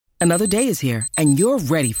Another day is here, and you're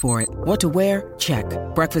ready for it. What to wear? Check.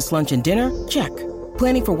 Breakfast, lunch, and dinner? Check.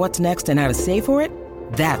 Planning for what's next and how to save for it?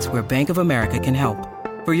 That's where Bank of America can help.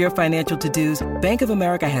 For your financial to-dos, Bank of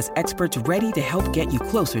America has experts ready to help get you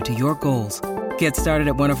closer to your goals. Get started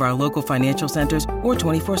at one of our local financial centers or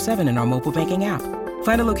 24/7 in our mobile banking app.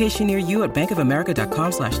 Find a location near you at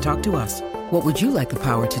bankofamerica.com/talktous. What would you like the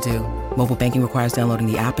power to do? Mobile banking requires downloading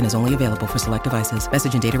the app and is only available for select devices.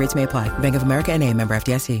 Message and data rates may apply. Bank of America N.A., member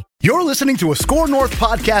FDIC. You're listening to a Score North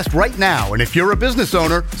podcast right now, and if you're a business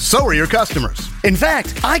owner, so are your customers. In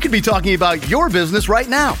fact, I could be talking about your business right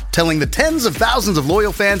now, telling the tens of thousands of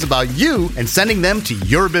loyal fans about you and sending them to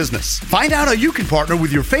your business. Find out how you can partner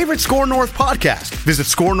with your favorite Score North podcast. Visit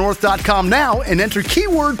scorenorth.com now and enter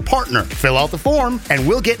keyword partner. Fill out the form, and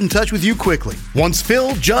we'll get in touch with you quickly. Once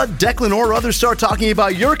Phil, Judd, Declan, or others start talking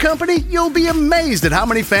about your company, you'll be amazed at how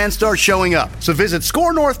many fans start showing up. So visit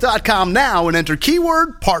scorenorth.com now and enter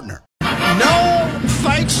keyword partner. No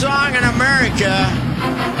fight song in America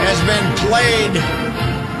has been played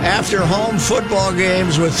after home football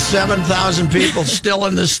games with 7,000 people still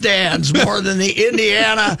in the stands more than the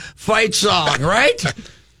Indiana fight song, right?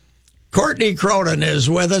 Courtney Cronin is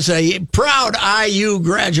with us, a proud IU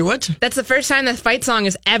graduate. That's the first time the fight song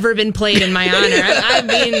has ever been played in my honor.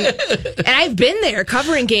 And I've been there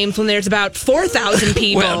covering games when there's about 4,000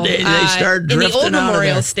 people. Well, they start drifting in the old out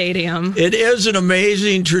Memorial of Stadium. It is an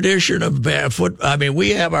amazing tradition of I mean, we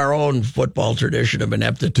have our own football tradition of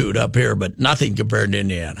ineptitude up here, but nothing compared to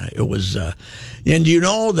Indiana. It was, and you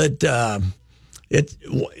know that it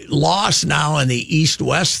lost now in the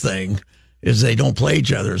East-West thing. Is they don't play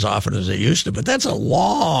each other as often as they used to, but that's a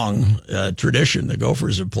long tradition. The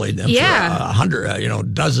Gophers have played them for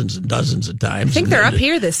 100, dozens and dozens of times. I think they're up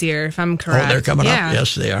here this year, if I'm correct. Oh, they're coming up.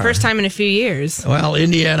 Yes, they are. First time in a few years. Well,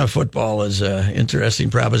 Indiana football is an interesting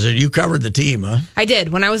proposition. You covered the team, huh? I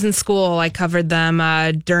did. When I was in school, I covered them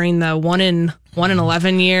during the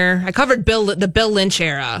 1-11 year. I covered the Bill Lynch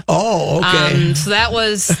era. Oh, okay. So that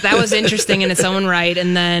was interesting in its own right,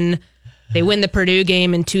 and then they win the Purdue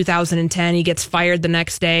game in 2010. He gets fired the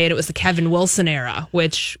next day, and it was the Kevin Wilson era,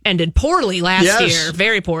 which ended poorly last year,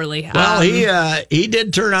 very poorly. Well, he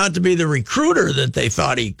did turn out to be the recruiter that they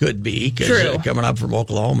thought he could be. True. Coming up from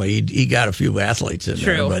Oklahoma, he got a few athletes in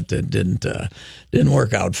there, but it didn't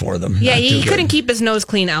work out for them. Yeah, he couldn't keep his nose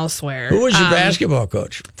clean elsewhere. Who was your basketball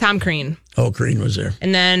coach? Tom Crean. Oh, Crean was there.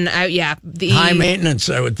 And then, high maintenance,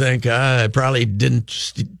 I would think. I probably didn't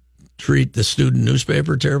treat the student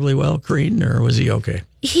newspaper terribly well, Crean, or was he okay?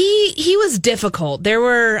 He was difficult.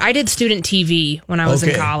 I did student TV when I was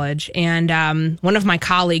in college, and one of my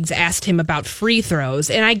colleagues asked him about free throws,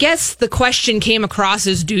 and I guess the question came across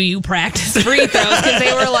as, do you practice free throws? Because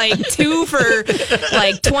they were 2 for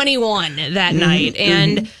 21 that night,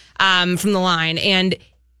 and from the line, and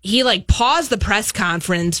he paused the press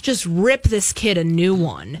conference, just ripped this kid a new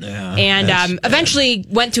one, and eventually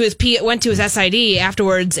went to his SID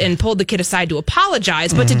afterwards and pulled the kid aside to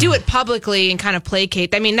apologize, but to do it publicly and kind of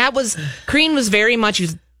placate. I mean, Crean was very much, he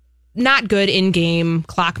was not good in game.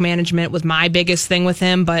 Clock management was my biggest thing with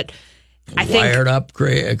him, but I think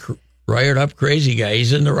wired up crazy guy.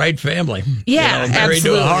 He's in the right family. Yeah, married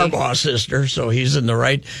absolutely. to a Harbaugh sister, so he's in the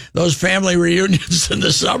right. Those family reunions in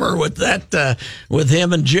the summer with with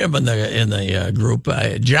him and Jim in the group.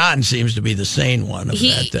 John seems to be the sane one of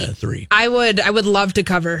that three. I would love to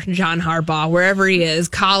cover John Harbaugh wherever he is,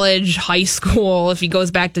 college, high school. If he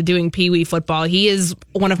goes back to doing Pee Wee football, he is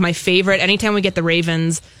one of my favorite. Anytime we get the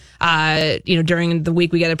Ravens. During the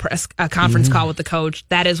week we get a conference call with the coach.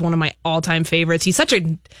 That is one of my all-time favorites. He's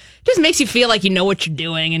just makes you feel like you know what you're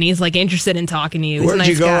doing, and he's interested in talking to you. Where did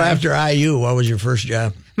you go after IU? What was your first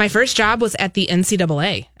job? My first job was at the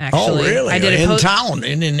NCAA, actually. Oh, really? I did in town,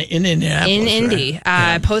 in Indianapolis. In Indy.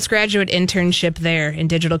 Right? Postgraduate internship there in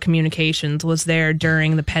digital communications. Was there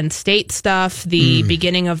during the Penn State stuff, the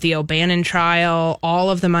beginning of the O'Bannon trial,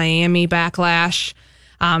 all of the Miami backlash.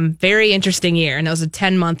 Very interesting year, and that was a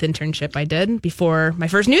 10-month internship I did before my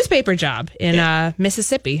first newspaper job in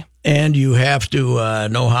Mississippi. And you have to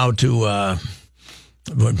know how to,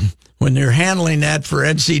 when you're handling that for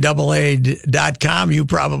NCAA.com, you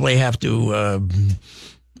probably have to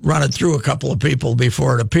run it through a couple of people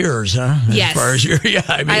before it appears, huh? Yes. As far as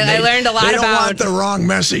I learned a lot about. They don't want the wrong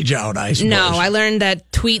message out, I suppose. No, I learned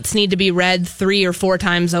that tweets need to be read 3 or 4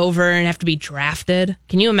 times over and have to be drafted.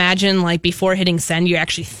 Can you imagine, before hitting send, you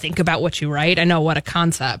actually think about what you write? I know, what a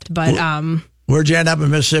concept, but Where'd you end up in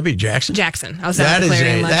Mississippi, Jackson? Jackson. I was at the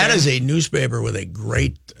Clarion Ledger. That is a newspaper with a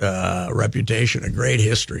great reputation, a great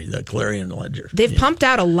history, the Clarion Ledger. They've pumped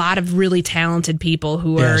out a lot of really talented people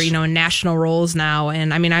who are, in national roles now.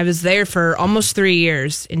 And I mean, I was there for almost 3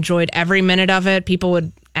 years, enjoyed every minute of it. People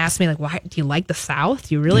would ask me, like, why do you like the South?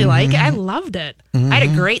 Do you really like it? I loved it. I had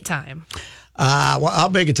a great time. How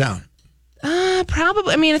big a town?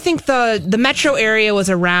 Probably. I mean, I think the metro area was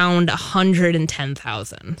around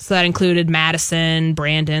 110,000. So that included Madison,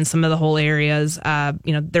 Brandon, some of the whole areas.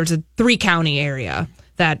 There's a 3-county area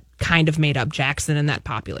that kind of made up Jackson in that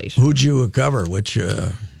population. Who'd you cover?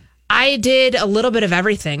 I did a little bit of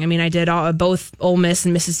everything. I mean, I did both Ole Miss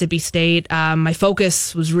and Mississippi State. My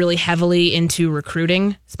focus was really heavily into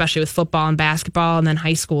recruiting, especially with football and basketball, and then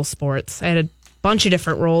high school sports. I had a bunch of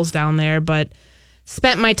different roles down there, but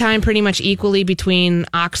spent my time pretty much equally between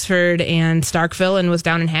Oxford and Starkville, and was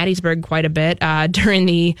down in Hattiesburg quite a bit during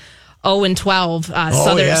the 0-12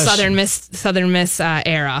 Southern Miss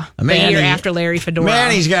era, the year after Larry Fedora.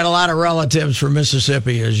 Manny's got a lot of relatives from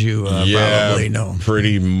Mississippi, as you probably know.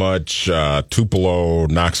 Pretty much Tupelo,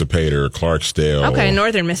 Noxapater, Clarksdale. Okay,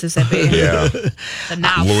 northern Mississippi. Yeah.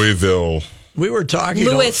 Louisville. We were talking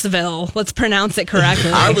Louisville. Let's pronounce it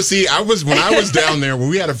correctly. When I was down there,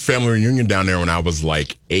 we had a family reunion down there when I was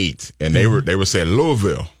like 8, and they were saying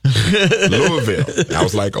Louisville. Louisville. I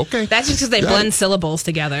was like, okay. That's just because they blend syllables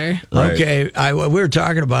together. Right. Okay. We were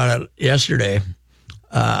talking about it yesterday.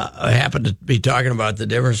 I happened to be talking about the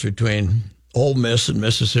difference between Ole Miss and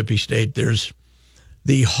Mississippi State. There's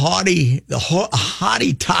the haughty-toddy,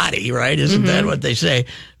 right? Isn't that what they say?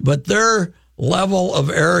 But they're level of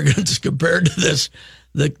arrogance compared to this,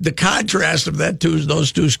 the contrast of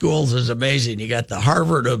those two schools is amazing. You got the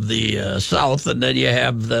Harvard of the South, and then you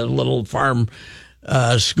have the little farm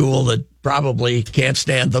school that probably can't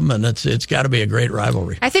stand them, and it's got to be a great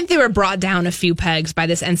rivalry. I think they were brought down a few pegs by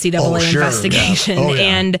this NCAA investigation,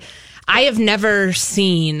 and I have never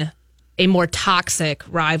seen a more toxic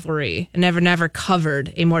rivalry. I never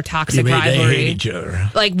covered a more toxic rivalry. They hate each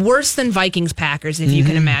other. Like worse than Vikings Packers, if you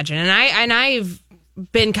can imagine. And I've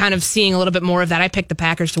been kind of seeing a little bit more of that. I picked the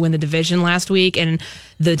Packers to win the division last week, and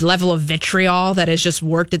the level of vitriol that has just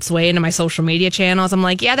worked its way into my social media channels, I'm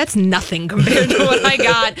like, yeah, that's nothing compared to what I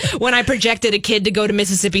got when I projected a kid to go to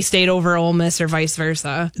Mississippi State over Ole Miss or vice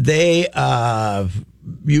versa. They,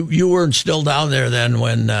 you weren't still down there then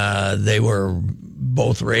when they were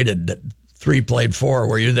both rated 3 played 4.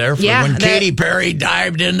 Were you there for when Katy Perry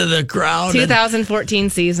dived into the crowd? 2014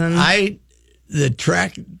 season.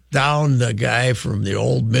 Tracked down the guy from the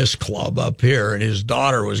Old Miss Club up here, and his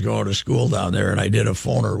daughter was going to school down there, and I did a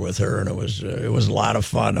phoner with her, and it was a lot of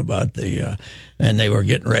fun about and they were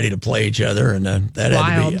getting ready to play each other, and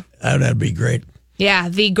that'd be great. Yeah,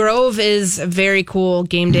 the Grove is a very cool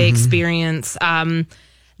game day experience.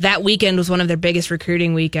 That weekend was one of their biggest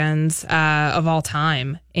recruiting weekends of all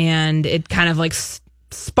time, and it kind of like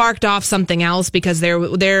sparked off something else because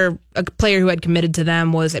a player who had committed to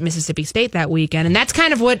them was at Mississippi State that weekend, and that's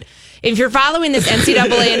kind of what, if you're following this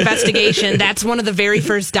NCAA investigation, that's one of the very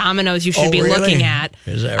first dominoes you should be looking at.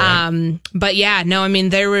 Is that right? But yeah, no, I mean,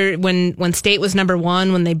 there were when State was number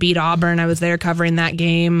 1 when they beat Auburn, I was there covering that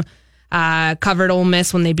game. Covered Ole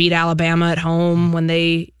Miss when they beat Alabama at home, when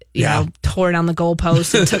they tore down the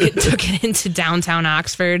goalpost and took it into downtown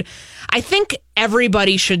Oxford. I think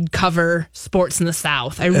everybody should cover sports in the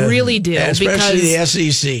South. I really do, especially the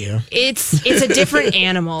SEC. Huh? It's a different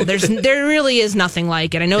animal. There really is nothing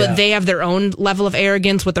like it. I know that they have their own level of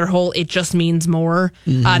arrogance with their whole "it just means more."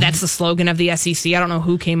 That's the slogan of the SEC. I don't know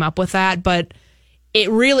who came up with that, but it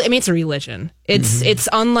really, I mean, it's a religion. It's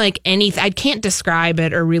unlike anything. I can't describe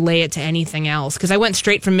it or relay it to anything else because I went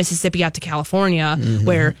straight from Mississippi out to California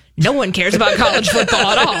where no one cares about college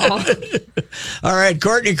football at all. All right,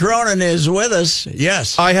 Courtney Cronin is with us.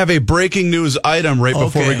 Yes. I have a breaking news item right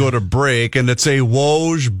before we go to break, and it's a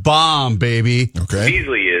Woj bomb, baby. Okay. He's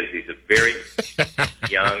a very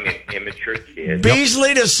young and immature kid.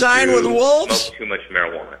 Beasley to sign with Wolves? Smokes too much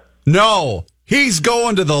marijuana. No. He's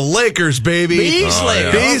going to the Lakers, baby. Beasley.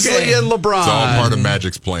 Beasley and LeBron. It's all part of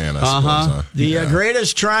Magic's plan, I suppose. Huh? The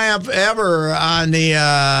greatest triumph ever on the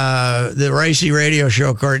Ricey radio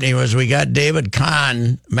show, Courtney, was we got David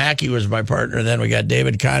Kahn. Mackey was my partner. Then we got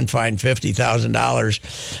David Kahn fined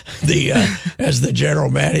 $50,000 as the general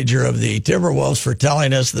manager of the Timberwolves for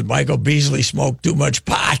telling us that Michael Beasley smoked too much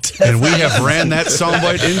pot. And we have ran that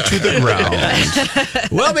soundbite into the ground.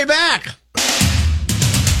 We'll be back.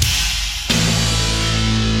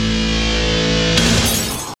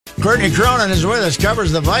 Courtney Cronin is with us,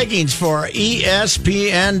 covers the Vikings for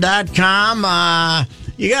ESPN.com.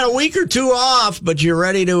 You got a week or two off, but you're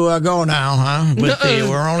ready to go now, huh?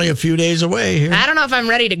 We're only a few days away here. I don't know if I'm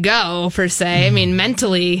ready to go, per se. I mean,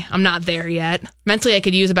 mentally, I'm not there yet. Mentally, I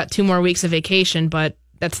could use about 2 more weeks of vacation, but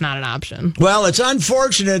that's not an option. Well, it's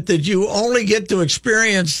unfortunate that you only get to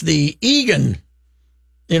experience the Egan,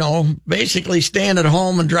 basically staying at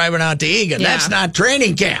home and driving out to Egan. Yeah. That's not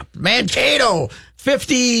training camp. Mankato,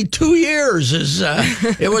 52 years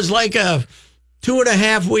it was like a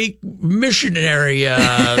 2.5-week missionary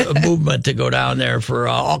movement to go down there for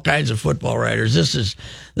all kinds of football writers. This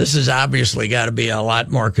is obviously got to be a lot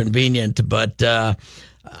more convenient, but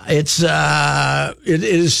it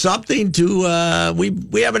is something to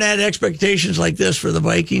we haven't had expectations like this for the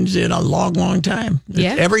Vikings in a long, long time.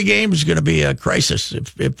 Yeah. Every game is going to be a crisis.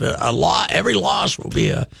 Every loss will be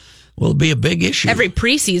a big issue. Every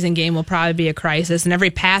preseason game will probably be a crisis, and every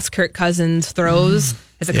pass Kirk Cousins throws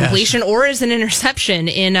as a completion or as an interception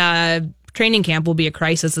in training camp will be a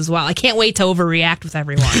crisis as well. I can't wait to overreact with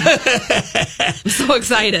everyone. I'm so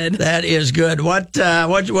excited. That is good. What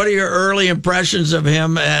are your early impressions of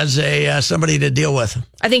him as a somebody to deal with?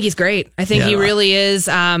 I think he's great. I think he really is.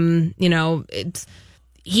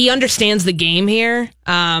 He understands the game here.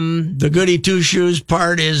 The goody two shoes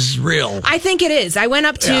part is real. I think it is. I went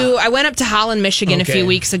up to Holland, Michigan a few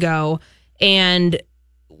weeks ago, and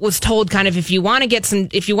was told kind of if you want to get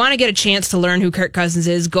a chance to learn who Kirk Cousins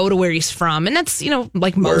is, go to where he's from, and that's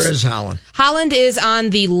like most. Where is Holland? Holland is on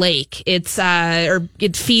the lake. It's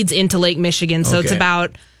it feeds into Lake Michigan, so it's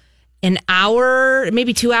about an hour,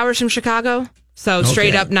 maybe 2 hours from Chicago. So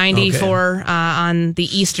straight up 94 on the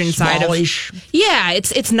eastern side of. Yeah,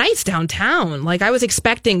 it's nice downtown. Like I was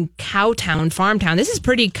expecting cowtown, farm town. This is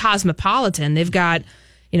pretty cosmopolitan. They've got,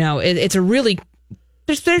 it's a really.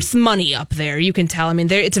 There's money up there. You can tell. I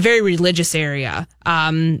mean, it's a very religious area.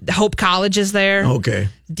 Hope College is there. Okay.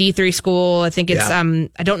 D3 school. I think it's. I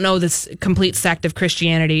don't know this complete sect of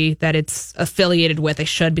Christianity that it's affiliated with. I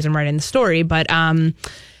should because I'm writing the story, but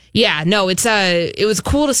it was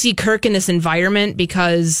cool to see Kirk in this environment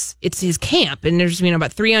because it's his camp, and there's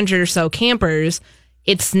about 300 or so campers.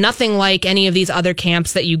 It's nothing like any of these other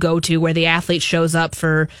camps that you go to where the athlete shows up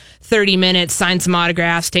for 30 minutes, signs some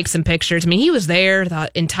autographs, takes some pictures. I mean, he was there the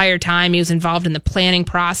entire time. He was involved in the planning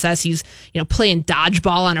process. He's, playing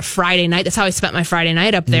dodgeball on a Friday night. That's how I spent my Friday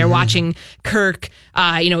night up there, watching Kirk,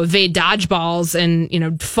 evade dodgeballs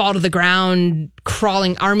and, fall to the ground,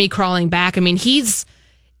 crawling back. I mean,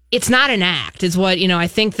 it's not an act, is what, I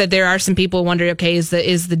think that there are some people wonder, okay, is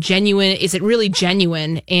it really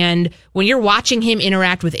genuine? And when you're watching him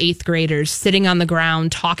interact with 8th graders, sitting on the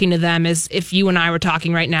ground, talking to them as if you and I were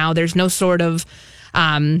talking right now, there's no sort of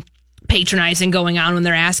patronizing going on when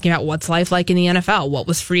they're asking about what's life like in the NFL, what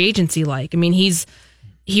was free agency like. I mean,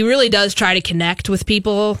 he really does try to connect with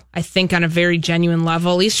people, I think, on a very genuine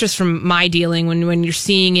level, at least just from my dealing when you're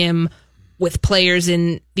seeing him with players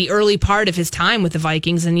in the early part of his time with the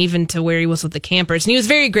Vikings and even to where he was with the campers. And he was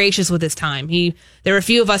very gracious with his time. There were a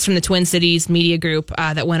few of us from the Twin Cities media group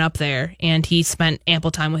that went up there, and he spent ample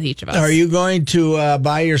time with each of us. Are you going to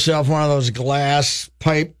buy yourself one of those glass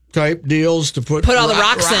pipe type deals to put all the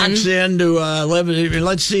rocks in to live?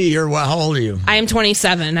 Let's see, how old are you? I am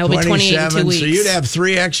 27. I will be 28 in 2 weeks. So you'd have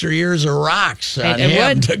 3 extra years of rocks on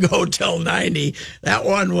him to go till 90. That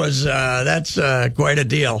one was that's quite a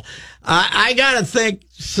deal. I got to think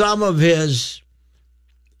some of his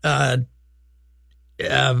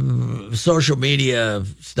social media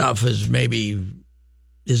stuff is maybe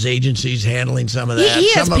his agency's handling some of that.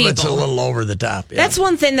 Some of it's a little over the top. Yeah. That's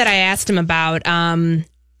one thing that I asked him about.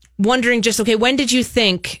 Wondering just, when did you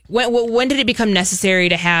think, when did it become necessary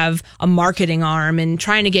to have a marketing arm and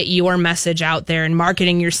trying to get your message out there and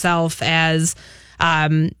marketing yourself as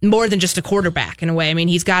more than just a quarterback in a way? I mean,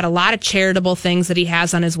 he's got a lot of charitable things that he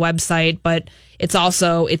has on his website, but it's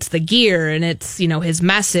the gear and it's, his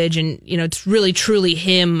message and, it's really truly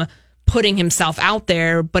him putting himself out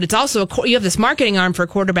there, but it's also you have this marketing arm for a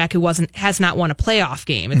quarterback who has not won a playoff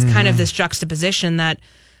game. It's kind of this juxtaposition that,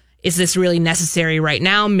 is this really necessary right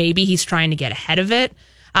now? Maybe he's trying to get ahead of it.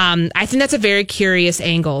 I think that's a very curious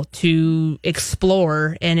angle to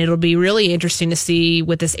explore, and it'll be really interesting to see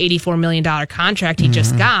with this $84 million contract he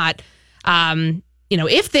just got,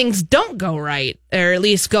 if things don't go right, or at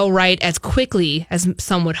least go right as quickly as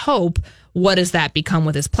some would hope, what does that become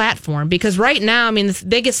with his platform? Because right now, I mean, the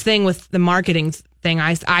biggest thing with the marketing thing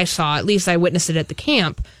I saw, at least I witnessed it at the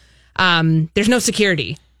camp, there's no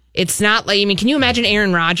security. It's not like, I mean, can you imagine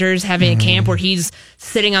Aaron Rodgers having a camp where he's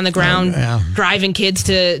sitting on the ground driving kids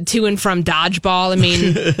to and from dodgeball? I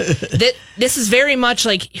mean, this is very much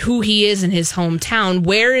like who he is in his hometown.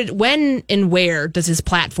 When and where does his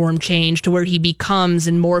platform change to where he becomes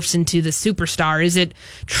and morphs into the superstar? Is it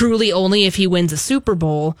truly only if he wins a Super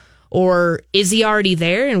Bowl, or is he already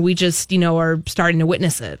there and we just, are starting to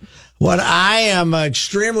witness it? What I am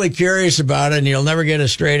extremely curious about, and you'll never get a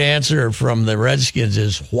straight answer from the Redskins,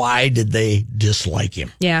 is why did they dislike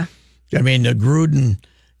him? Yeah. I mean, Gruden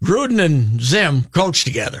and Zim coached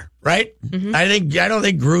together, right? Mm-hmm. I don't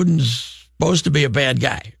think Gruden's supposed to be a bad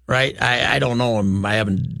guy, right? I don't know him. I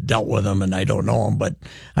haven't dealt with him, and I don't know him, but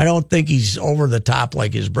I don't think he's over the top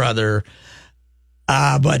like his brother.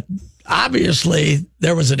 But obviously,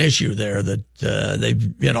 there was an issue there that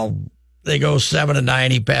they go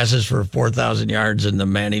 7-9. He passes for 4,000 yards, and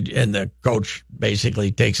the coach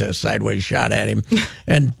basically takes a sideways shot at him,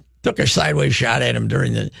 and took a sideways shot at him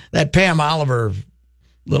during that Pam Oliver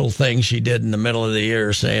little thing she did in the middle of the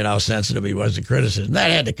year, saying how sensitive he was to criticism.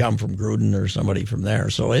 That had to come from Gruden or somebody from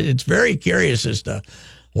there. So it's very curious as to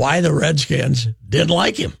why the Redskins didn't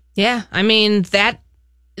like him. Yeah, I mean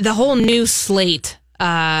the whole new slate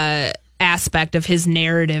aspect of his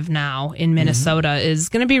narrative now in Minnesota is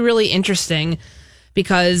going to be really interesting,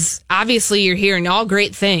 because obviously you're hearing all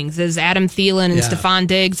great things as Adam Thielen and Stephon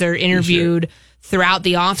Diggs are interviewed throughout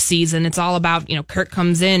the offseason. It's all about, Kurt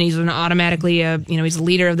comes in, he's automatically he's a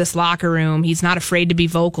leader of this locker room. He's not afraid to be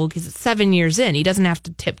vocal because it's 7 years in. He doesn't have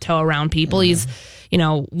to tiptoe around people. He's,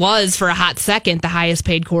 was for a hot second the highest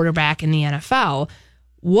paid quarterback in the NFL.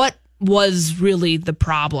 What was really the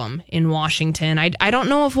problem in Washington? I don't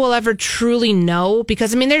know if we'll ever truly know,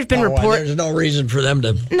 because there's been reports. There's no reason for them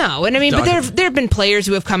to. No, and but there have been players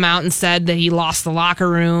who have come out and said that he lost the locker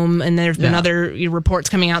room, and there's been other reports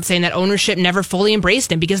coming out saying that ownership never fully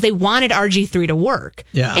embraced him because they wanted RG3 to work.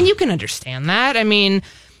 Yeah, and you can understand that.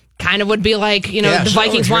 Kind of would be like the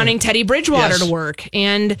Vikings wanting Teddy Bridgewater to work,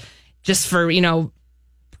 and just for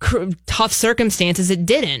tough circumstances, it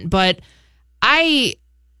didn't. But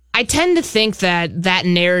I tend to think that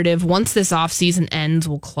narrative, once this offseason ends,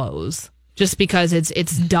 will close, just because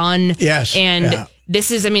it's done. Yes. And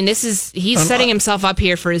this is he's setting himself up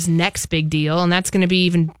here for his next big deal, and that's going to be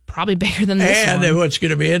even probably bigger than this one. And what's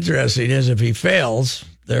going to be interesting is if he fails,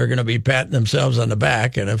 they're going to be patting themselves on the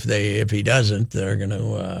back, and if he doesn't, they're going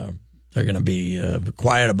to be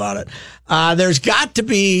quiet about it. There's got to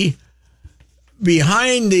be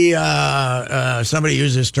behind the somebody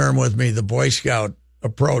used this term with me, the Boy Scout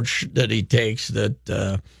approach that he takes,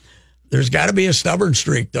 that there's got to be a stubborn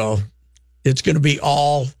streak, though. It's going to be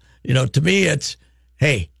all, to me, it's,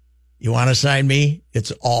 hey, you want to sign me?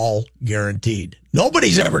 It's all guaranteed.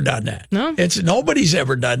 Nobody's ever done that. No. Nobody's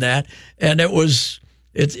ever done that. And it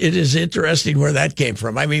is interesting where that came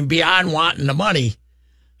from. Beyond wanting the money,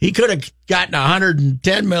 he could have gotten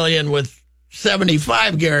 $110 million with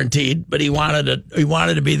 75 guaranteed, but he wanted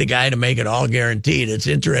to be the guy to make it all guaranteed. It's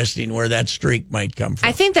interesting where that streak might come from.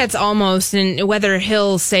 I think that's almost, and whether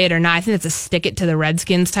he'll say it or not, I think that's a stick it to the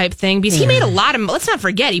Redskins type thing, because he made a lot of, let's not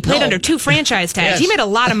forget, he played under 2 franchise tags. Yes. He made a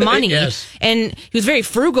lot of money. Yes. And he was very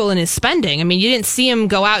frugal in his spending. You didn't see him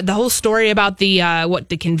go out, the whole story about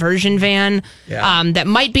the conversion van, that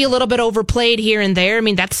might be a little bit overplayed here and there.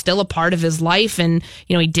 That's still a part of his life. And,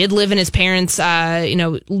 he did live in his parents,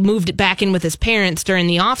 moved back in with his parents during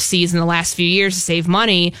the off season the last few years to save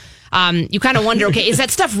money. You kind of wonder, okay, is that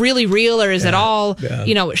stuff really real, or is it all,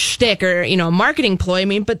 a shtick or, a marketing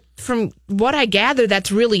ploy? But from what I gather,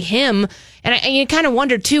 that's really him. And you kind of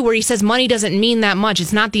wonder too, where he says money doesn't mean that much.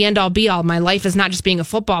 It's not the end all be all. My life is not just being a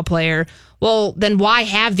football player. Well, then why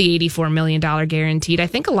have the $84 million guaranteed? I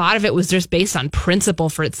think a lot of it was just based on principle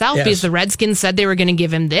for itself, because the Redskins said they were going to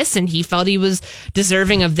give him this, and he felt he was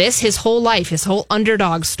deserving of this. His whole life, his whole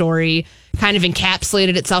underdog story kind of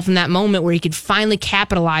encapsulated itself in that moment where he could finally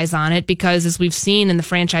capitalize on it, because as we've seen in the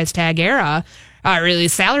franchise tag era, really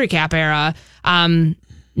salary cap era,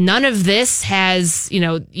 none of this has,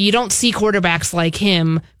 you don't see quarterbacks like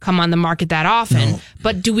him come on the market that often. No.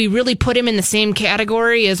 But do we really put him in the same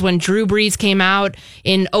category as when Drew Brees came out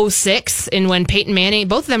in 2006 and when Peyton Manning,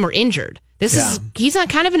 both of them were injured? He's not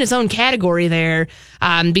kind of in his own category there,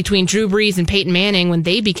 between Drew Brees and Peyton Manning when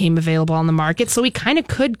they became available on the market. So he kind of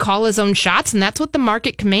could call his own shots, and that's what the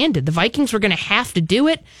market commanded. The Vikings were going to have to do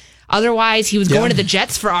it. Otherwise, he was going to the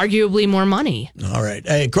Jets for arguably more money. All right.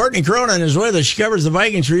 Hey, Courtney Cronin is with us. She covers the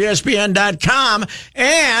Vikings for ESPN.com,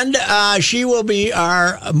 and she will be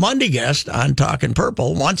our Monday guest on Talking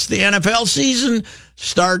Purple once the NFL season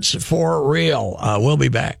starts for real. We'll be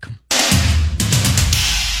back.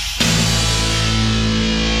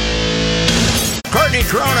 Courtney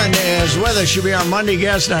Cronin is with us. She'll be our Monday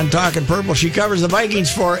guest on Talking Purple. She covers the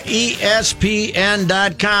Vikings for ESPN.com.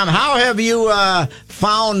 How have you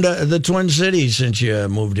found the Twin Cities since you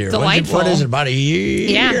moved here? Delightful. What is it, about a year?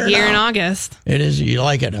 Yeah, year in August. It is. You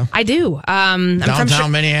like it, huh? I do. I'm Downtown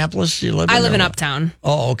from Minneapolis? You live in I live in Uptown.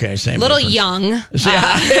 Oh, okay. Same Little difference. young.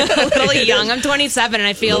 Little young. I'm 27, and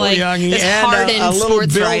I feel like this hardened a little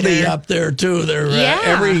sports building writer. up there, too. They're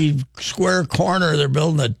every square corner, they're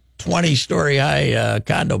building a 20-story high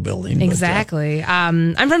condo building. Exactly.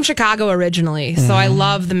 I'm from Chicago originally, so I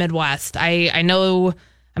love the Midwest. I know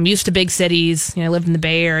I'm used to big cities. I lived in the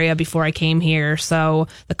Bay Area before I came here, so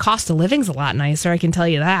the cost of living's a lot nicer, I can tell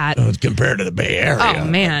you that. Compared to the Bay Area. Oh,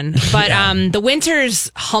 man. But the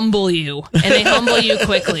winters humble you, and they humble you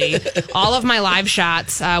quickly. All of my live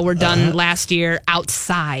shots were done last year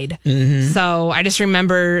outside. So I just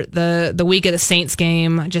remember the week of the Saints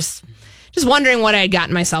game, just wondering what I had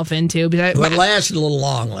gotten myself into. But it lasted a little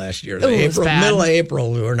long last year. Middle of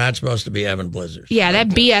April, we were not supposed to be having blizzards. Yeah, that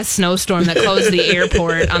BS snowstorm that closed the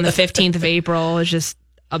airport on the 15th of April is just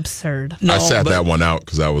absurd. I sat that one out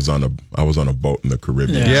because I was on a boat in the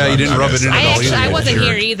Caribbean. Yeah, you didn't rub it in at all. I wasn't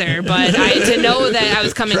here either, but to know that I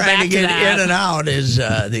was coming Trying back to get that. in and out is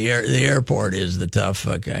the airport is the tough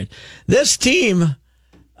kind. This team,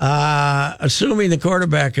 assuming the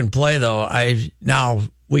quarterback can play, though,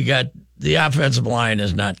 we got. The offensive line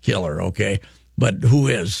is not killer, okay? But who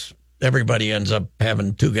is? Everybody ends up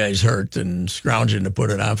having two guys hurt and scrounging to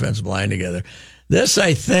put an offensive line together. This,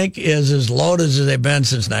 I think, is as loaded as they've been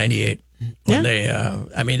since 98. When they,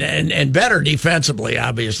 and better defensively,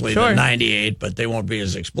 obviously, than 98, but they won't be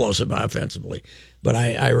as explosive offensively. But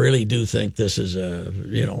I really do think this is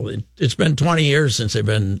it's been 20 years since they've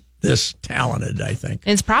been this talented, I think.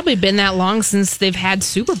 And it's probably been that long since they've had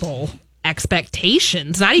Super Bowl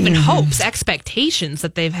expectations, not even hopes, expectations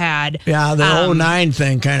that they've had. Yeah, the 09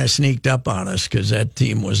 thing kind of sneaked up on us because that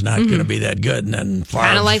team was not going to be that good. And then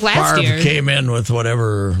Favre, like last year, came in with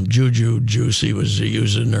whatever juice he was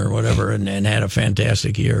using or whatever and had a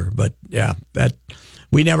fantastic year. But yeah,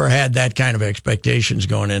 we never had that kind of expectations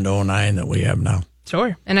going into 09 that we have now.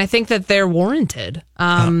 Sure. And I think that they're warranted.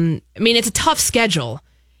 I mean, it's a tough schedule.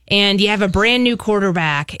 And you have a brand new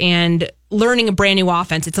quarterback and learning a brand new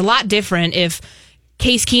offense. It's a lot different if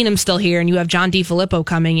Case Keenum's still here and you have John DeFilippo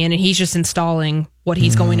coming in and he's just installing what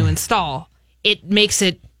he's going to install. It makes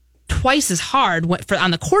it twice as hard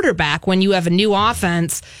on the quarterback when you have a new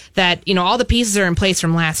offense that, all the pieces are in place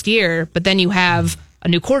from last year, but then you have a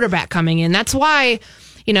new quarterback coming in. That's why,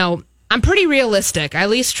 I'm pretty realistic. I at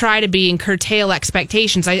least try to be and curtail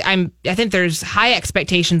expectations. I think there's high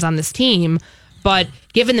expectations on this team. But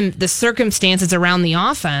given the circumstances around the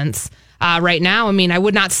offense right now, I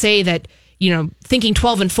would not say that, thinking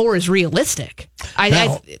 12-4 is realistic.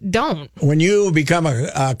 I don't. When you become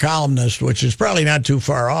a columnist, which is probably not too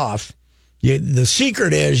far off, the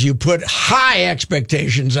secret is you put high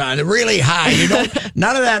expectations on it, really high. You don't,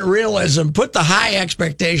 none of that realism. Put the high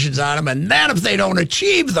expectations on them, and then if they don't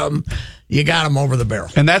achieve them, you got them over the barrel.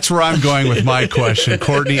 And that's where I'm going with my question.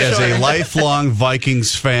 Courtney, as a lifelong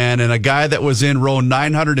Vikings fan and a guy that was in row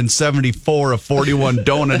 974 of 41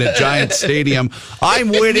 donut at Giant Stadium,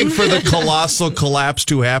 I'm waiting for the colossal collapse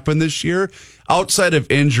to happen this year. Outside of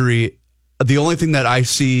injury, the only thing that I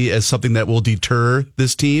see as something that will deter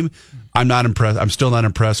this team, I'm not impressed. I'm still not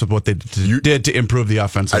impressed with what they did to improve the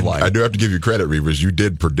offensive line. I do have to give you credit, Reavers. You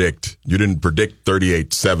didn't predict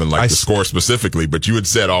 38-7 like the score specifically, but you had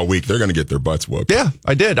said all week they're going to get their butts whooped. Yeah,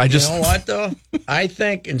 I did. You know what, though? I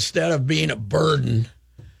think instead of being a burden,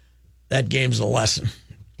 that game's a lesson.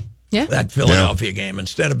 Yeah. That Philadelphia game.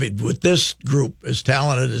 Instead of with this group, as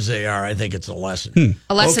talented as they are, I think it's a lesson.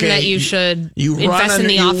 A lesson that you should invest in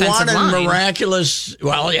the offensive line. Miraculous,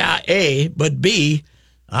 well, yeah, A, but B,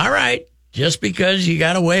 all right, just because you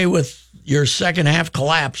got away with your second half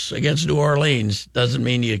collapse against New Orleans doesn't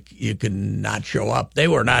mean you can not show up. They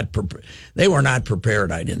were not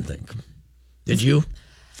prepared, I didn't think. Did you?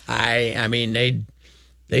 I mean, they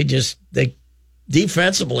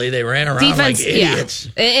defensively, they ran around like idiots.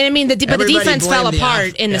 Yeah. And I mean, but the defense fell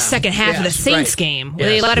apart in the second half of the Saints game. Yes.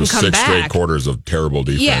 They let him come back. 6 straight quarters of terrible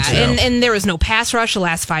defense. Yeah, and there was no pass rush the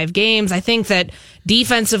last 5 games. I think that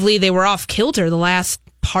defensively, they were off kilter the last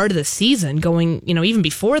part of the season, going, even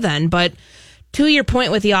before then. But to your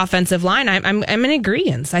point with the offensive line, I'm in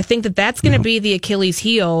agreement. I think that's going to be the Achilles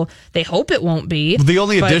heel. They hope it won't be. The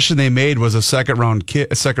only addition they made was a second round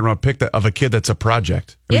pick of a kid that's a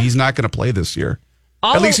project. I mean, he's not going to play this year.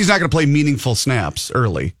 At least he's not going to play meaningful snaps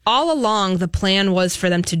early. All along, the plan was for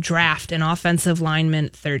them to draft an offensive lineman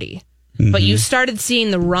 30. Mm-hmm. But you started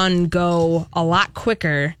seeing the run go a lot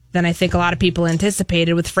quicker than I think a lot of people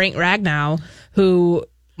anticipated with Frank Ragnow, who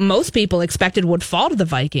most people expected would fall to the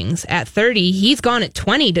Vikings at 30. He's gone at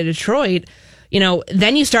 20 to Detroit.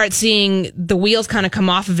 Then you start seeing the wheels kind of come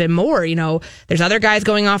off of it more. There's other guys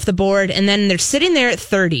going off the board, and then they're sitting there at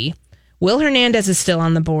 30. Will Hernandez is still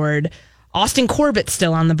on the board. Austin Corbett's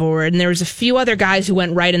still on the board, and there was a few other guys who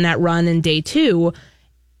went right in that run in day 2,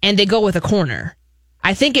 and they go with a corner.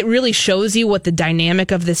 I think it really shows you what the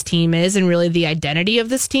dynamic of this team is and really the identity of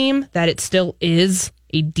this team, that it still is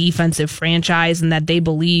a defensive franchise and that they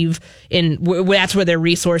believe in, that's where their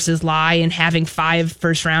resources lie, in having 5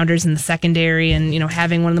 first-rounders in the secondary and,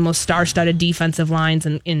 having one of the most star-studded defensive lines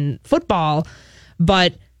in football.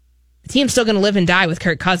 But the team's still going to live and die with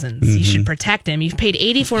Kirk Cousins. You should protect him. You've paid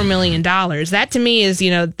 $84 million. That to me is,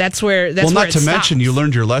 that's where not to stops. mention, you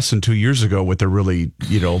learned your lesson 2 years ago with a really,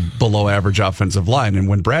 below average offensive line. And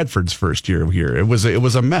when Bradford's first year here, it was a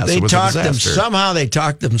mess. It was a disaster. Somehow they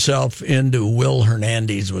talked themselves into Will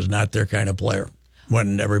Hernandez was not their kind of player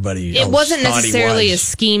when everybody else It wasn't necessarily a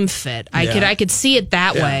scheme fit. I could see it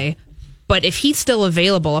that way. But if he's still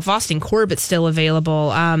available, if Austin Corbett's still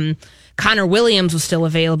available, Connor Williams was still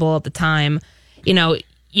available at the time.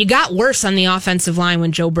 You got worse on the offensive line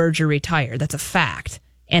when Joe Berger retired. That's a fact.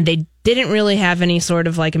 And they didn't really have any sort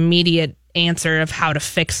of immediate answer of how to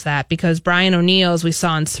fix that, because Brian O'Neill, as we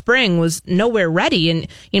saw in spring, was nowhere ready. And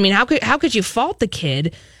how could you fault the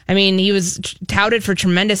kid? He was touted for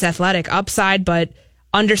tremendous athletic upside, but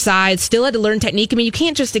undersized, still had to learn technique. You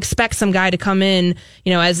can't just expect some guy to come in,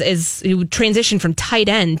 as he would transition from tight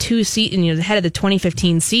end to ahead of the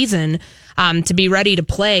 2015 season, to be ready to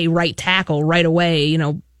play right tackle right away,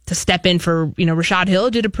 to step in for, Rashad Hill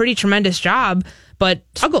did a pretty tremendous job, but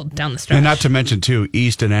struggled down the stretch. And not to mention, too,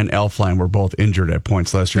 Easton and Elflein were both injured at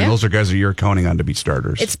points last year. And those are guys that you're counting on to be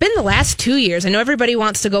starters. It's been the last 2 years. I know everybody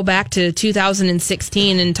wants to go back to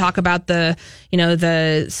 2016 and talk about the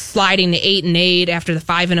sliding to 8-8 after the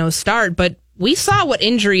 5-0 start, but we saw what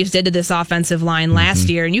injuries did to this offensive line last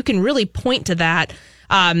year, and you can really point to that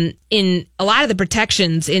in a lot of the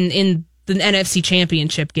protections in the NFC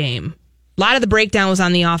Championship game. A lot of the breakdown was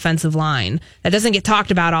on the offensive line. That doesn't get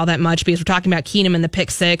talked about all that much because we're talking about Keenum and the pick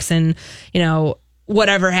 6 and,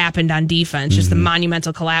 whatever happened on defense, just the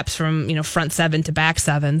monumental collapse from, front 7 to back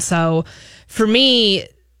 7. So for me,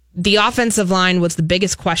 the offensive line was the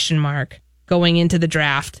biggest question mark going into the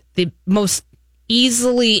draft. The most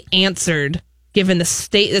easily answered, given the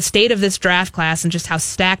state of this draft class and just how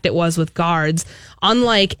stacked it was with guards,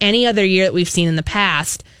 unlike any other year that we've seen in the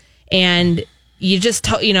past. And you just,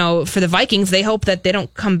 for the Vikings, they hope that they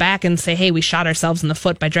don't come back and say, hey, we shot ourselves in the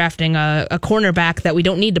foot by drafting a cornerback that we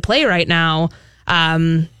don't need to play right now,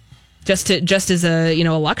 just as a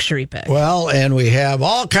luxury pick. Well, and we have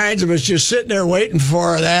all kinds of us just sitting there waiting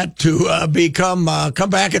for that to come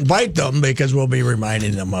back and bite them, because we'll be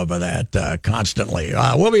reminding them of that constantly.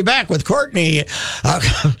 We'll be back with Courtney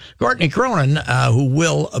Cronin, who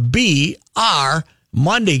will be our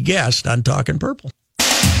Monday guest on Talking Purple.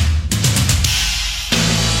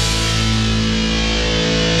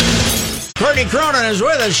 Courtney Cronin is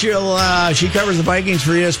with us. She covers the Vikings for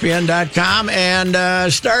ESPN.com.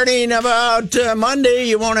 And starting about Monday,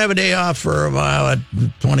 you won't have a day off for about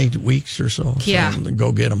 20 weeks or so. Yeah. So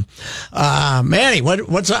go get them. Manny,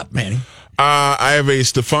 what's up, Manny? I have a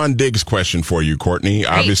Stephon Diggs question for you, Courtney.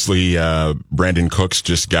 Right. Obviously, Brandon Cooks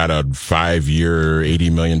just got a 5-year,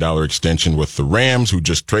 $80 million extension with the Rams, who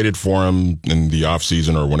just traded for him in the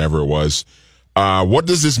offseason or whenever it was. What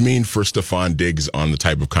does this mean for Stephon Diggs on the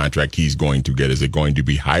type of contract he's going to get? Is it going to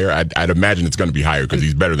be higher? I'd imagine it's going to be higher because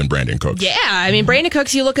he's better than Brandon Cooks. Yeah, Brandon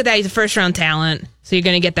Cooks, you look at that, he's a first-round talent, so you're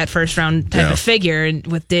going to get that first-round type of figure. And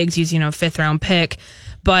with Diggs, he's, a fifth-round pick.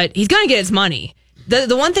 But he's going to get his money.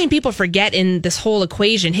 The one thing people forget in this whole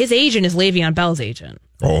equation, his agent is Le'Veon Bell's agent.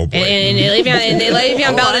 Oh, boy. And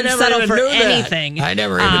Le'Veon Bell didn't settle for anything. I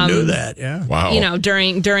never even knew that, yeah. Wow.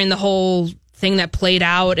 During the whole thing that played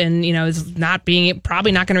out, and is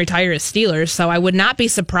probably not going to retire as Steelers. So I would not be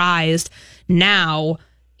surprised now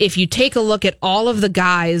if you take a look at all of the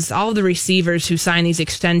guys, all of the receivers who signed these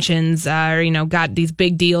extensions, got these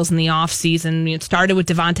big deals in the offseason. It started with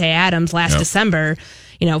Devontae Adams last December.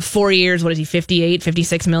 4 years, what is he, 58,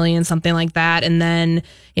 56 million, something like that. And then,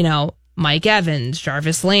 Mike Evans,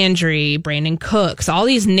 Jarvis Landry, Brandon Cooks, all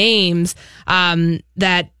these names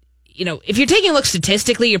that, if you're taking a look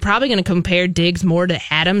statistically, you're probably going to compare Diggs more to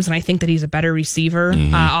Adams, and I think that he's a better receiver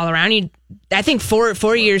all around. I think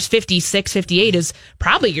 4 years, 56, 58 is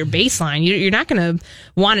probably your baseline. You're not going to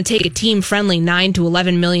want to take a team-friendly $9 to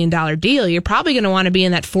 $11 million deal. You're probably going to want to be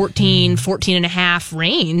in that 14 and a half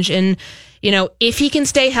range. And, if he can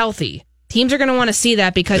stay healthy, Teams are going to want to see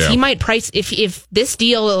that because he might price if this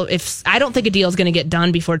deal. If I don't think a deal is going to get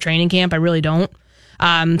done before training camp, I really don't.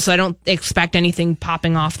 So I don't expect anything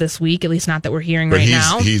popping off this week, at least not that we're hearing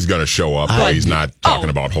now. He's going to show up. He's not talking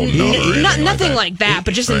about holding out or anything nothing like that.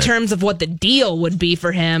 But just in terms of what the deal would be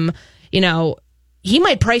for him, he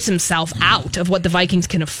might price himself out of what the Vikings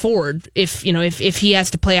can afford if he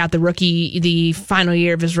has to play out the final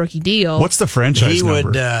year of his rookie deal. What's the franchise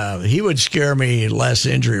number? He would scare me less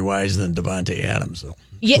injury wise than Devontae Adams, though.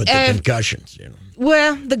 Yeah, with the concussions,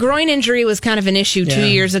 Well, the groin injury was kind of an issue 2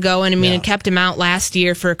 years ago, and it kept him out last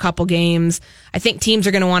year for a couple games. I think teams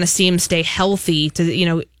are going to want to see him stay healthy.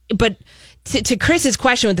 But to Chris's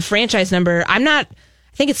question with the franchise number, I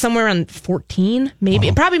think it's somewhere around 14,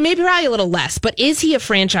 maybe, probably a little less. But is he a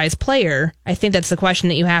franchise player? I think that's the question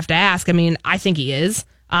that you have to ask. I mean, I think he is,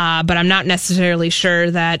 but I'm not necessarily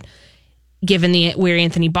sure that, given where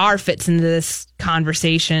Anthony Barr fits into this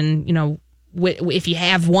conversation, if you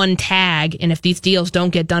have one tag and if these deals don't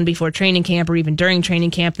get done before training camp or even during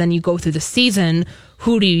training camp, then you go through the season.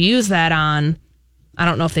 Who do you use that on? I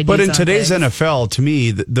don't know if they do. But in today's NFL, to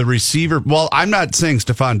me, the receiver, well, I'm not saying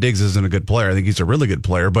Stephon Diggs isn't a good player. I think he's a really good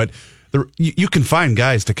player, but you can find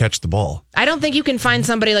guys to catch the ball. I don't think you can find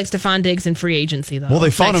somebody like Stephon Diggs in free agency, though. Well,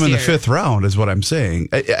 they found him in the 5th round, is what I'm saying.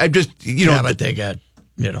 I just, but they got,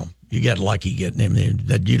 you get lucky getting him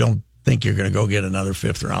that you don't think you're going to go get another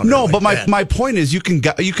 5th round. No, but my point is you can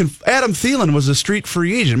Adam Thielen was a street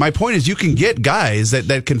free agent. My point is you can get guys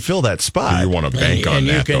that can fill that spot. You want to bank on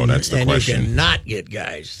that, though. That's the question. You can not get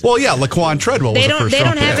guys. Well, yeah, Laquan Treadwell was the first They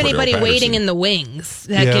round don't have pick. anybody waiting in the wings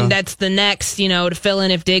that's the next, to fill in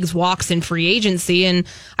if Diggs walks in free agency. And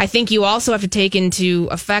I think you also have to take into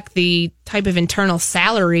effect the type of internal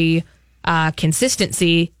salary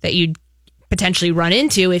consistency that you'd potentially run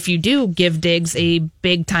into if you do give Diggs a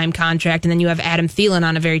big time contract and then you have Adam Thielen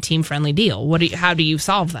on a very team friendly deal. How do you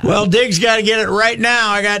solve that? Well, Diggs got to get it right now.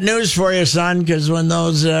 I got news for you, son, because when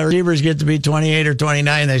those receivers get to be 28 or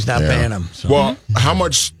 29, they stop paying them. So. Well, how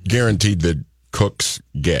much guaranteed did Cooks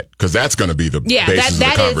get? Because that's going to be the basis of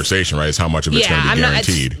the conversation, right? Is how much of it's going to be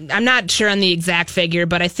guaranteed. I'm not sure on the exact figure,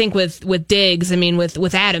 but I think with Diggs,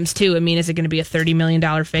 with Adams too, is it going to be a $30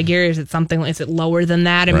 million figure? Is it lower than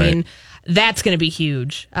that? I mean, that's going to be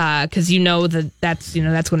huge because that's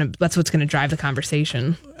what's going to drive the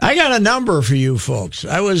conversation. I got a number for you folks.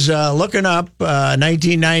 I was looking up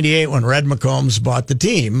 1998 when Red McCombs bought the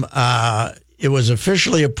team. It was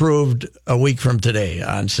officially approved a week from today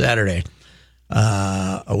on Saturday.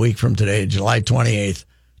 A week from today, July 28th,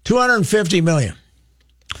 $250 million.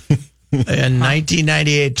 In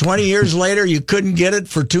 1998, 20 years later, you couldn't get it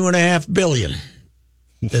for $2.5 billion.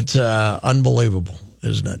 It's unbelievable,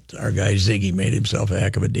 isn't it? Our guy Ziggy made himself a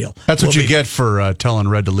heck of a deal. That's what you get for telling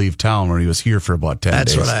Red to leave town when he was here for about 10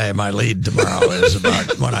 days. That's what my lead tomorrow is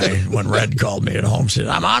about when Red called me at home and said,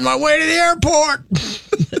 I'm on my way to the airport.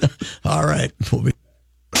 All right. We'll be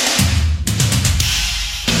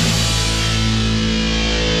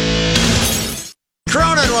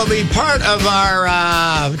Cronin will be part of our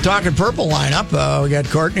Talking Purple lineup. We got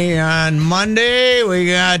Courtney on Monday. We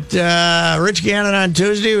got Rich Gannon on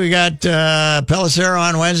Tuesday. We got Pelissero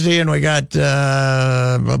on Wednesday. And we got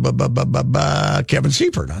Kevin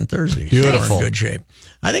Seifert on Thursday. Beautiful. So we're in good shape.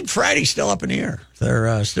 I think Friday's still up in the air.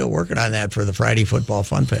 They're still working on that for the Friday Football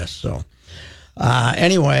Fun Fest. So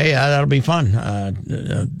anyway, that'll be fun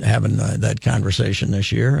having that conversation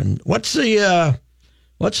this year. And what's the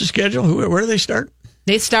schedule? Where do they start?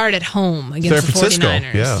 They start at home against the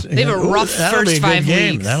 49ers. Yeah. They have a rough first 5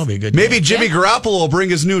 weeks. That'll be a good Maybe game. Jimmy Garoppolo will bring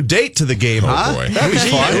his new date to the game, huh? Boy. That'd be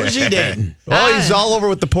fun. Who's he dating? Well, he's all over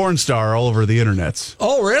with the porn star all over the internets.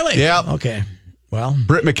 Oh, really? Yeah. Okay. Well,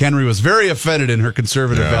 Britt McHenry was very offended in her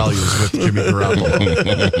conservative values with Jimmy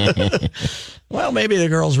Garoppolo. Well, maybe the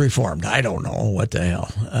girl's reformed. I don't know. What the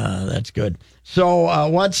hell? That's good. So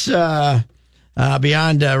what's...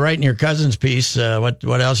 beyond writing your cousin's piece, what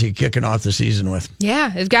else are you kicking off the season with?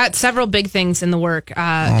 Yeah, I've got several big things in the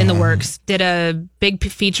works. Did a big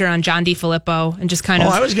feature on John DeFilippo and just kind of.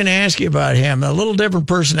 I was going to ask you about him. A little different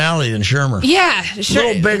personality than Shermer. Yeah, sure. A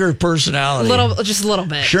little bigger personality. Just a little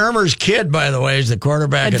bit. Shermer's kid, by the way, is the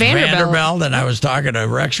quarterback at Vanderbilt, and I was talking to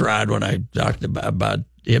Rex Rod when I talked about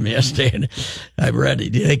him yesterday, and I read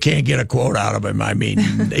it. They can't get a quote out of him. I mean,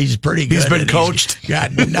 he's pretty good. He's been coached.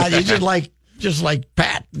 He's just like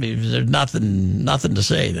Pat. There's nothing to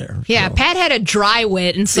say there. Yeah, so. Pat had a dry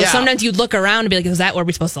wit, and so sometimes you'd look around and be like, is that where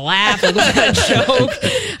we're supposed to laugh? Like, was that a joke?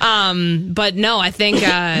 But no, I think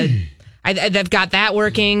I've got that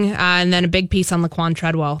working, and then a big piece on Laquan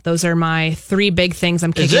Treadwell. Those are my 3 big things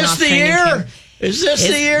I'm kicking off. Is this the year? Is this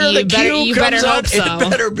the year the Q comes out? So. It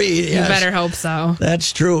better be. Yes. You better hope so.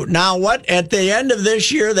 That's true. Now, what at the end of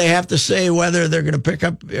this year, they have to say whether they're going to pick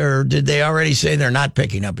up, or did they already say they're not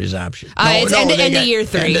picking up his option? It's end of year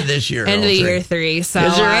 3. End of this year. End of the year 3. So,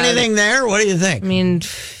 is there anything there? What do you think? I mean,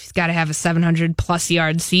 he's got to have a 700-plus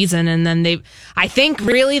yard season, and then I think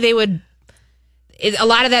really they would. A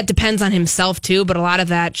lot of that depends on himself too, but a lot of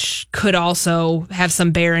that could also have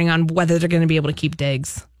some bearing on whether they're going to be able to keep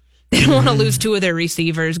Diggs. They don't want to lose 2 of their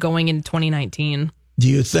receivers going into 2019. Do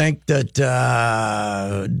you think that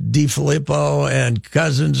DeFilippo and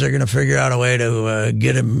Cousins are going to figure out a way to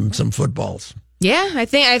get him some footballs? Yeah, I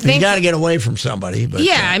think you got to get away from somebody. But,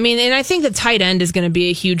 I mean, and I think the tight end is going to be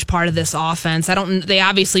a huge part of this offense. They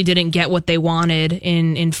obviously didn't get what they wanted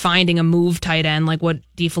in finding a move tight end like what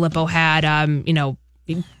DeFilippo had.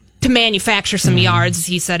 To manufacture some yards, as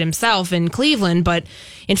he said himself, in Cleveland. But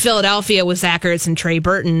in Philadelphia with Zach Ertz and Trey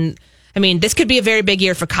Burton, I mean, this could be a very big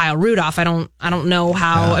year for Kyle Rudolph. I don't know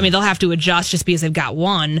how. I mean, they'll have to adjust just because they've got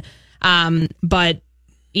one. But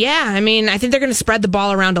yeah, I mean, I think they're going to spread the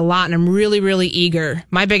ball around a lot, and I'm really, really eager.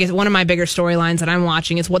 One of my bigger storylines that I'm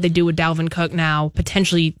watching is what they do with Dalvin Cook now,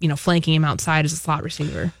 potentially, flanking him outside as a slot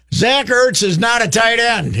receiver. Zach Ertz is not a tight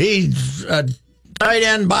end. He's a tight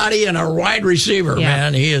end body and a wide receiver,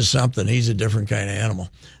 man. He is something. He's a different kind of animal.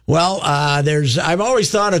 Well, I've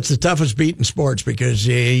always thought it's the toughest beat in sports because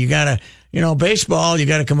you got to, baseball, you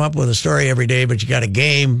got to come up with a story every day, but you got a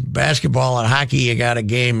game. Basketball and hockey, you got a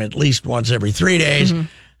game at least once every 3 days.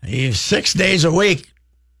 6 days a week.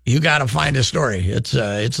 You got to find a story. It's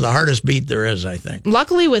the hardest beat there is, I think.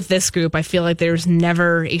 Luckily, with this group, I feel like there's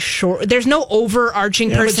never there's no overarching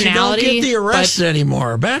personality. But you don't get the arrests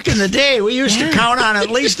anymore. Back in the day, we used to count on at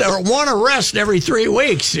least one arrest every 3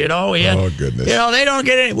 weeks. We had, oh goodness! They don't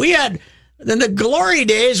get any. We had in the glory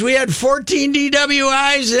days, we had 14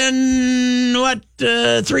 DWIs in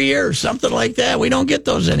 3 years, something like that. We don't get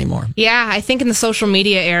those anymore. Yeah, I think in the social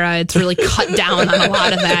media era, it's really cut down on a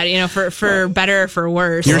lot of that. For better or for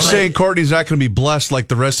worse. You're saying Courtney's not going to be blessed like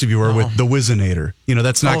the rest of you are with the Wizinator.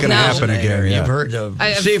 That's not going to happen again. You've heard of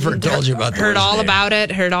Seifert told you about the Heard all about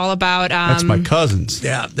it. Heard all about. That's my cousins.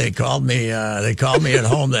 Yeah, they called me. They called me at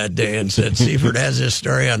home that day and said Seifert has this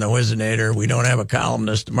story on the Wizinator. We don't have a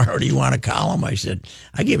columnist tomorrow. Do you want a column? I said,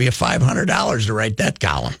 I give you $500 to write that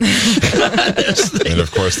column. And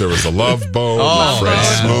of course, there was the Love Boat. Fred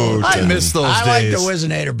Smoot. I miss those days. I like the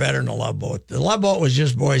Wizinator better than the Love Boat. The Love Boat was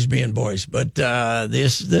just boys being boys, but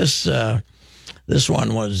this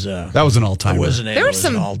one was that was an all-timer. There were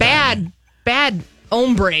some bad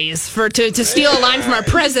hombres to steal a line from our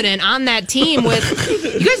president on that team.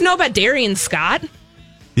 You guys know about Darian Scott?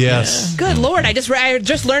 Yes. Good Lord. I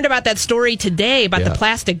just learned about that story today about the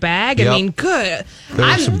plastic bag. Yep. I mean, good.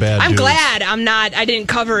 I'm glad I didn't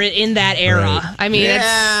cover it in that era. Right. I mean, it's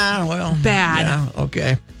bad. Yeah,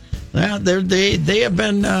 okay. Well, they have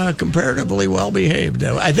been comparatively well behaved.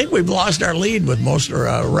 I think we've lost our lead with most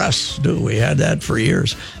arrests, too. We had that for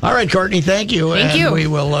years. All right, Courtney, thank you. Thank you. We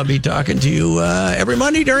will be talking to you every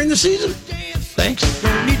Monday during the season. Thanks.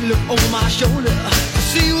 Don't need to look over my shoulder to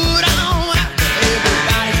see what I'm after.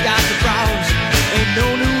 Everybody's got the problems. Ain't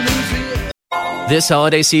no new news here. This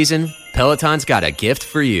holiday season, Peloton's got a gift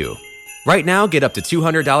for you. Right now, get up to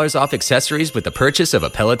 $200 off accessories with the purchase of a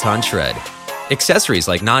Peloton Shred. Accessories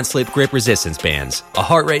like non-slip grip resistance bands, a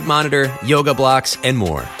heart rate monitor, yoga blocks, and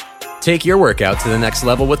more. Take your workout to the next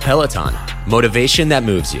level with Peloton. Motivation that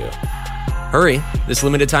moves you. Hurry, this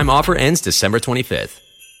limited time offer ends December 25th.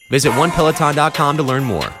 Visit onepeloton.com to learn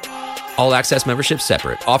more. All access membership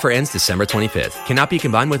separate. Offer ends December 25th. Cannot be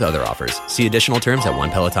combined with other offers. See additional terms at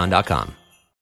onepeloton.com.